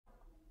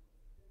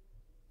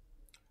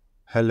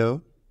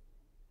Hello,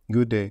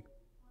 good day.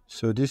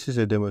 So this is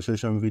a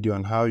demonstration video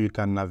on how you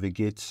can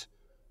navigate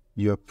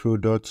your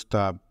product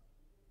tab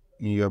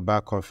in your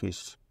back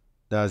office.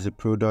 That's the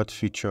product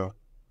feature.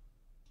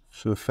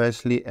 So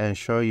firstly,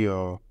 ensure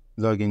you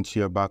log into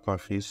your back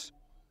office.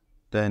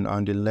 Then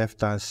on the left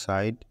hand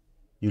side,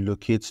 you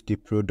locate the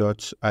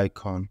product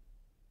icon,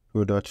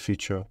 product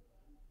feature.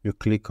 You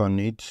click on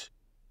it.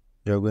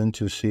 You're going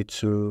to see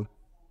two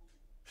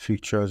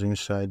features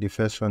inside. The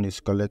first one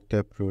is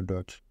collected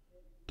product.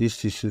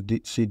 This is to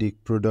see the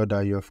product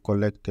that you have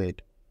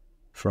collected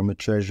from a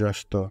treasure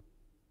store.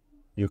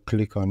 You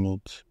click on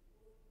it.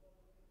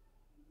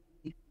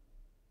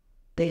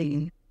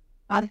 They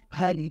are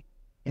highly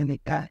in the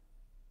car.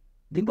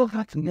 They go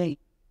back to me.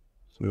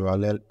 So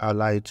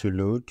allow it to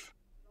load.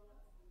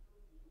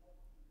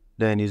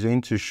 Then it's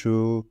going to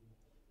show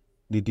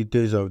the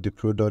details of the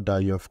product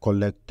that you have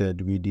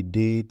collected with the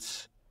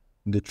dates,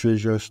 the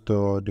treasure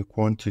store, the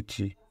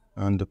quantity,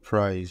 and the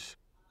price.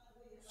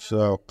 So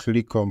I'll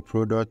click on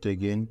product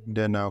again.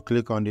 Then I'll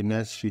click on the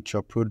next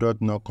feature, product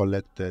not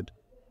collected.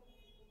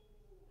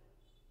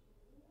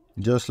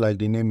 Just like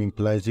the name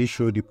implies, it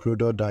shows the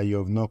product that you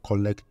have not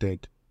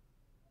collected.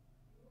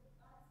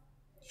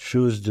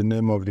 Shows the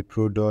name of the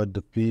product,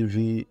 the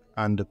PV,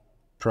 and the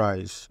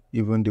price,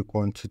 even the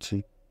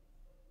quantity.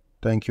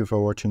 Thank you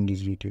for watching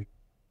this video.